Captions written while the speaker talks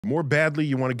The more badly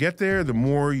you want to get there, the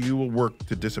more you will work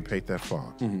to dissipate that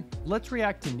fog. Let's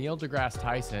react to Neil deGrasse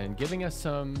Tyson giving us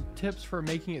some tips for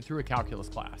making it through a calculus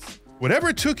class. Whatever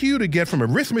it took you to get from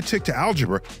arithmetic to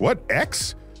algebra, what,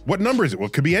 X? What number is it? Well,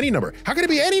 it could be any number. How can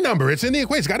it be any number? It's in the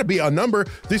equation. It's got to be a number.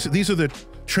 These are the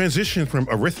transitions from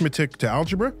arithmetic to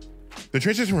algebra. The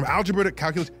transition from algebra to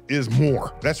calculus is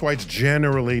more. That's why it's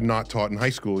generally not taught in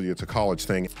high school. It's a college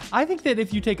thing. I think that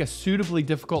if you take a suitably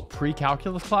difficult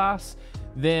pre-calculus class,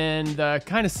 then the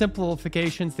kind of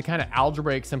simplifications, the kind of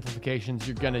algebraic simplifications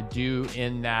you're going to do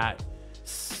in that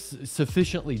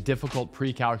sufficiently difficult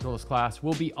pre-calculus class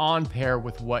will be on pair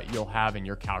with what you'll have in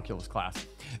your calculus class.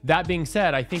 That being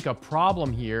said, I think a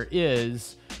problem here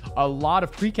is a lot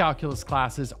of pre-calculus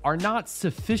classes are not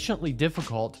sufficiently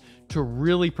difficult to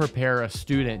really prepare a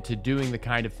student to doing the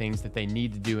kind of things that they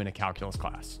need to do in a calculus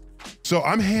class. So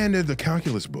I'm handed the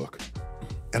calculus book,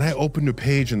 and I open the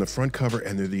page in the front cover,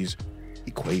 and there are these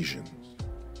equations.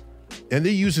 And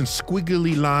they're using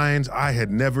squiggly lines I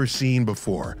had never seen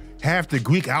before. Half the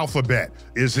Greek alphabet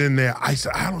is in there. I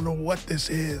said, I don't know what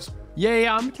this is.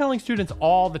 Yeah, I'm telling students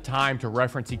all the time to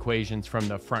reference equations from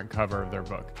the front cover of their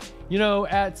book. You know,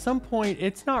 at some point,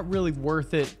 it's not really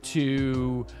worth it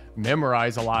to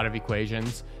memorize a lot of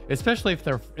equations, especially if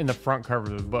they're in the front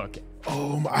cover of the book.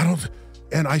 Oh,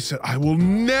 and I said, I will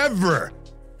never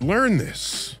learn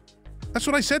this. That's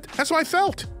what I said. That's what I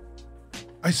felt.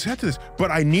 I said this, but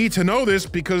I need to know this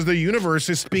because the universe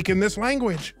is speaking this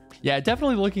language. Yeah,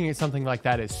 definitely looking at something like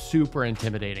that is super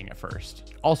intimidating at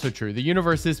first. Also true, the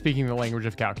universe is speaking the language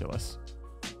of calculus.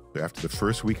 After the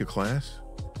first week of class,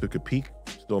 took a peek,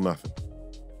 still nothing.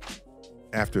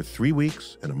 After 3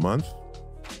 weeks and a month,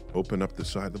 opened up the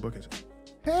side of the book and said,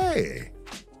 hey,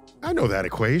 I know that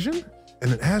equation.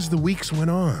 And then as the weeks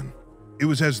went on, it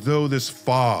was as though this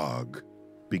fog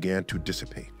began to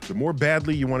dissipate. The more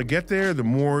badly you want to get there, the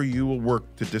more you will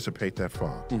work to dissipate that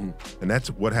fog. And that's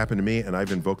what happened to me, and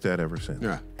I've invoked that ever since.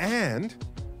 Yeah. And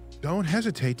don't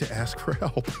hesitate to ask for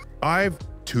help. I've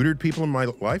tutored people in my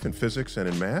life in physics and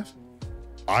in math.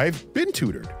 I've been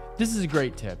tutored. This is a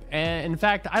great tip. And in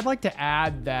fact, I'd like to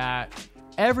add that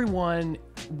everyone,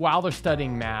 while they're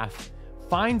studying math,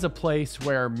 finds a place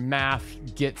where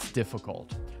math gets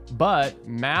difficult. But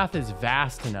math is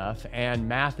vast enough and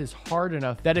math is hard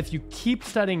enough that if you keep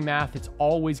studying math, it's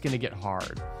always going to get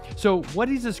hard. So what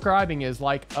he's describing is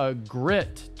like a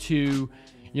grit to,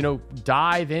 you know,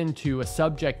 dive into a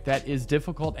subject that is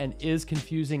difficult and is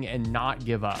confusing and not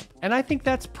give up. And I think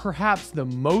that's perhaps the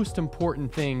most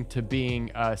important thing to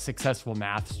being a successful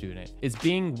math student, is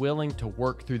being willing to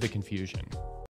work through the confusion.